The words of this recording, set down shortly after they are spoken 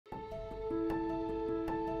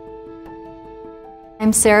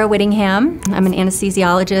I'm Sarah Whittingham. I'm an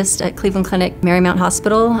anesthesiologist at Cleveland Clinic Marymount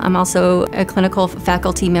Hospital. I'm also a clinical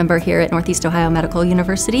faculty member here at Northeast Ohio Medical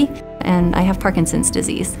University, and I have Parkinson's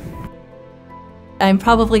disease. I'm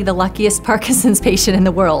probably the luckiest Parkinson's patient in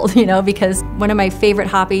the world, because one of my favorite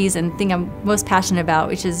hobbies and thing I'm most passionate about,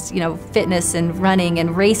 which is, fitness and running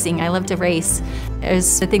and racing. I love to race.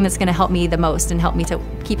 Is the thing that's going to help me the most and help me to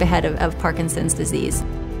keep ahead of Parkinson's disease.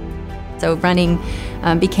 So running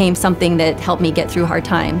became something that helped me get through hard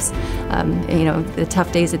times. The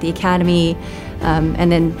tough days at the academy,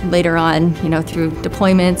 and then later on, through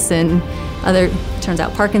deployments and turns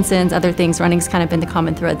out Parkinson's, other things, running's kind of been the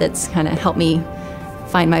common thread that's kind of helped me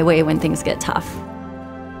find my way when things get tough.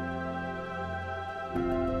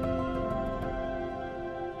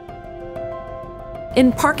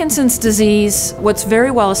 In Parkinson's disease, what's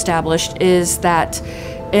very well established is that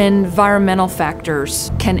environmental factors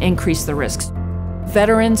can increase the risks.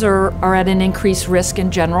 Veterans are at an increased risk in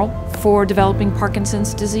general for developing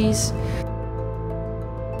Parkinson's disease.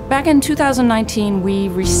 Back in 2019, we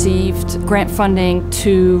received grant funding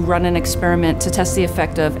to run an experiment to test the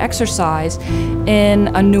effect of exercise in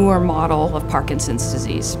a newer model of Parkinson's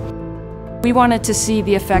disease. We wanted to see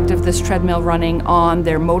the effect of this treadmill running on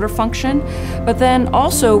their motor function, but then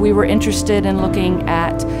also we were interested in looking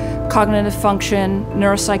at cognitive function,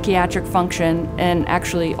 neuropsychiatric function, and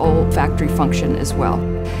actually olfactory function as well.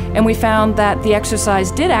 And we found that the exercise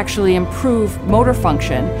did actually improve motor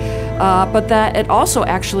function, but that it also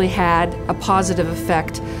actually had a positive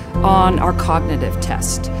effect on our cognitive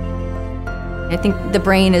test. I think the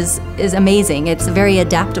brain is amazing. It's very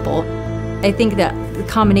adaptable. I think that the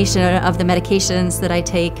combination of the medications that I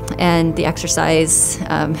take and the exercise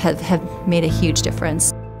have made a huge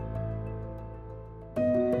difference.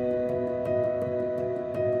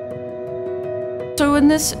 So in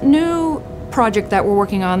this new project that we're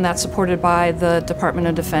working on that's supported by the Department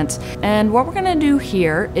of Defense, and what we're going to do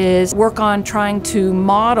here is work on trying to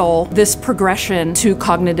model this progression to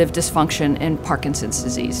cognitive dysfunction in Parkinson's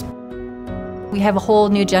disease. We have a whole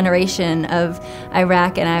new generation of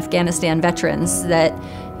Iraq and Afghanistan veterans that,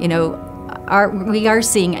 we are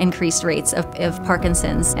seeing increased rates of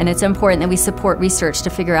Parkinson's, and it's important that we support research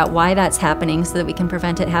to figure out why that's happening so that we can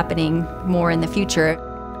prevent it happening more in the future.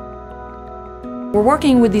 We're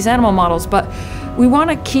working with these animal models, but we want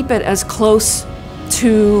to keep it as close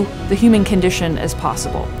to the human condition as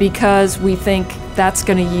possible because we think that's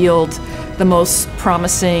going to yield the most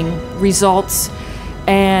promising results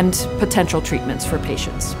and potential treatments for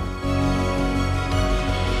patients.